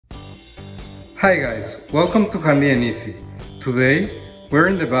Hi guys, welcome to Handy and Easy. Today we're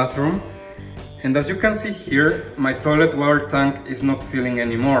in the bathroom and as you can see here, my toilet water tank is not filling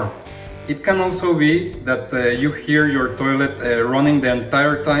anymore. It can also be that you hear your toilet running the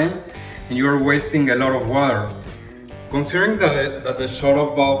entire time and you are wasting a lot of water. Considering that the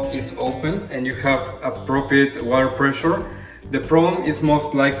shut-off valve is open and you have appropriate water pressure, the problem is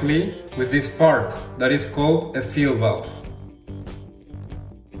most likely with this part that is called a fill valve.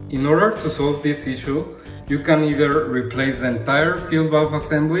 In order to solve this issue, you can either replace the entire fill valve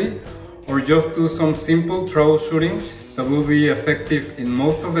assembly or just do some simple troubleshooting that will be effective in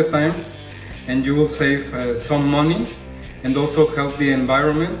most of the times, and you will save some money and also help the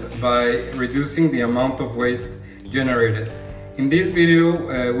environment by reducing the amount of waste generated. In this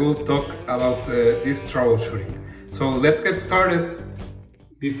video, we'll talk about this troubleshooting. So let's get started.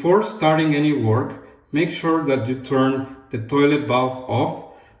 Before starting any work, make sure that you turn the toilet valve off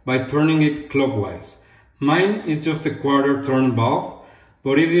by turning it clockwise. Mine is just a quarter turn valve,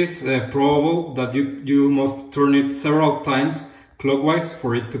 but it is probable that you must turn it several times clockwise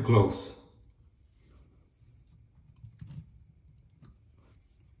for it to close.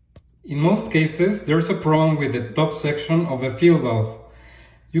 In most cases, there's a problem with the top section of the fill valve.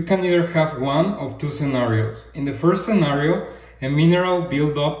 You can either have one of two scenarios. In the first scenario, a mineral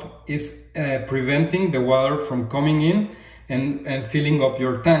buildup is preventing the water from coming in and filling up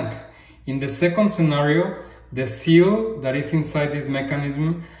your tank. In the second scenario, the seal that is inside this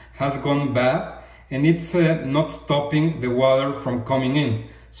mechanism has gone bad and it's not stopping the water from coming in.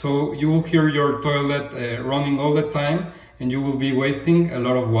 So you will hear your toilet running all the time and you will be wasting a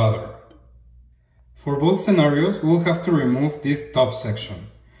lot of water. For both scenarios, we'll have to remove this top section.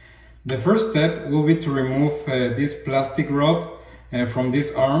 The first step will be to remove this plastic rod from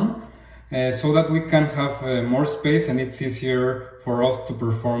this arm so that we can have more space and it's easier for us to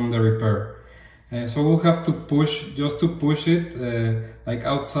perform the repair. So we'll have to push it like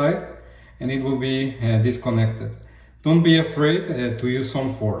outside and it will be disconnected. Don't be afraid to use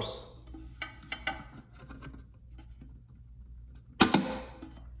some force.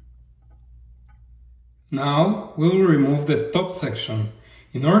 Now we'll remove the top section.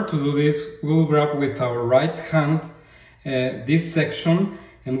 In order to do this, we'll grab with our right hand this section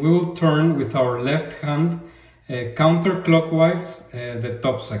and we will turn with our left hand counterclockwise the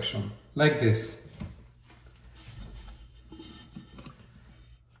top section, like this.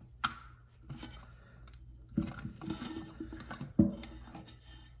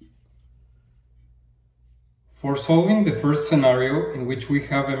 For solving the first scenario in which we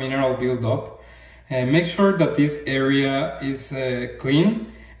have a mineral buildup, make sure that this area is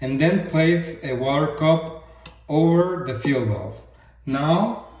clean and then place a water cup over the fill valve.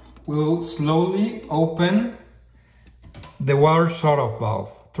 Now we'll slowly open the water shut-off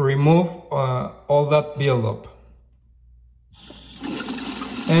valve to remove all that buildup.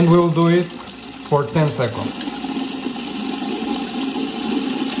 And we'll do it for 10 seconds.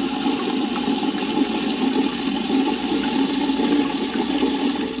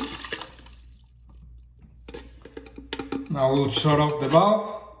 Now we'll shut off the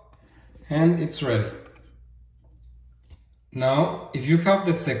valve and it's ready. Now, if you have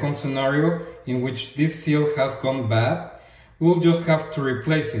the second scenario in which this seal has gone bad, we'll just have to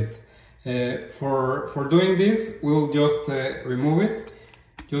replace it. For doing this, we'll just remove it.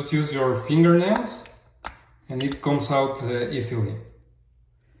 Just use your fingernails and it comes out easily,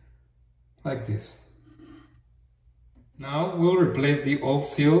 like this. Now we'll replace the old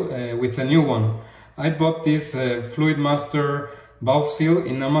seal with a new one. I bought this Fluidmaster valve seal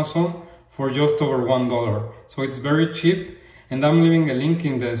in Amazon for just over $1, so it's very cheap. And I'm leaving a link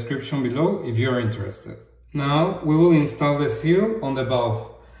in the description below if you're interested. Now we will install the seal on the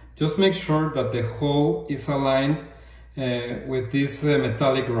valve. Just make sure that the hole is aligned with this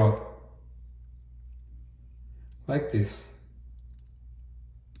metallic rod. Like this.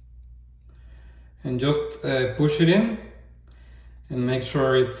 And just push it in and make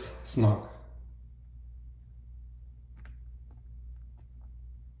sure it's snug.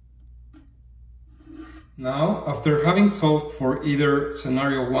 Now, after having solved for either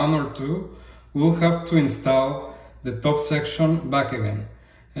scenario 1 or 2, we'll have to install the top section back again.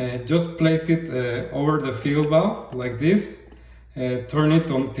 Just place it over the fill valve like this, turn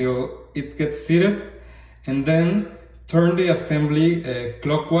it until it gets seated, and then turn the assembly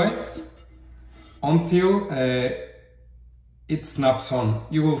clockwise until it snaps on.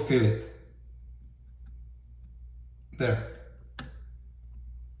 You will feel it. There.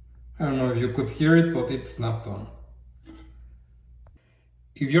 I don't know if you could hear it, but it snapped on.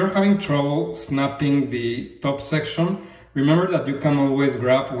 If you're having trouble snapping the top section, Remember that you can always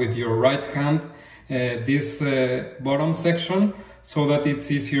grab with your right hand this bottom section so that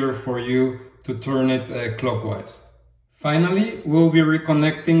it's easier for you to turn it clockwise. Finally, we'll be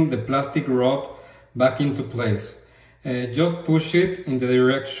reconnecting the plastic rod back into place. Just push it in the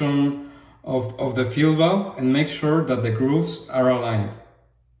direction of the field valve and make sure that the grooves are aligned,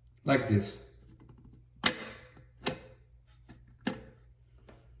 like this.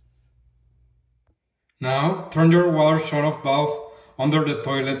 Now turn your water shut-off valve under the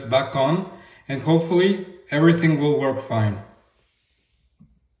toilet back on and hopefully everything will work fine.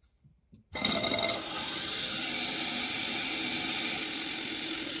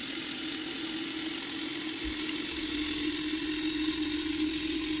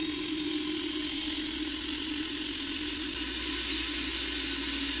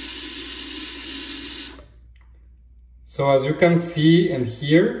 So as you can see and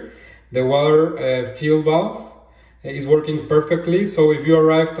hear, the water field valve is working perfectly. So if you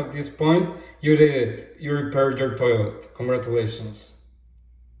arrived at this point, you did it. You repaired your toilet. Congratulations.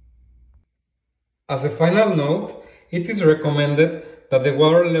 As a final note, it is recommended that the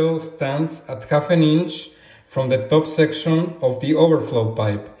water level stands at ½ inch from the top section of the overflow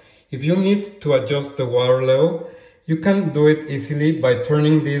pipe. If you need to adjust the water level, you can do it easily by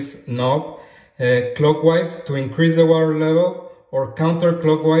turning this knob clockwise to increase the water level or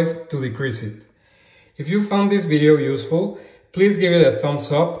counterclockwise to decrease it. If you found this video useful, please give it a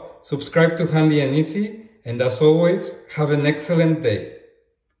thumbs up, subscribe to Handy and Easy, and as always, have an excellent day.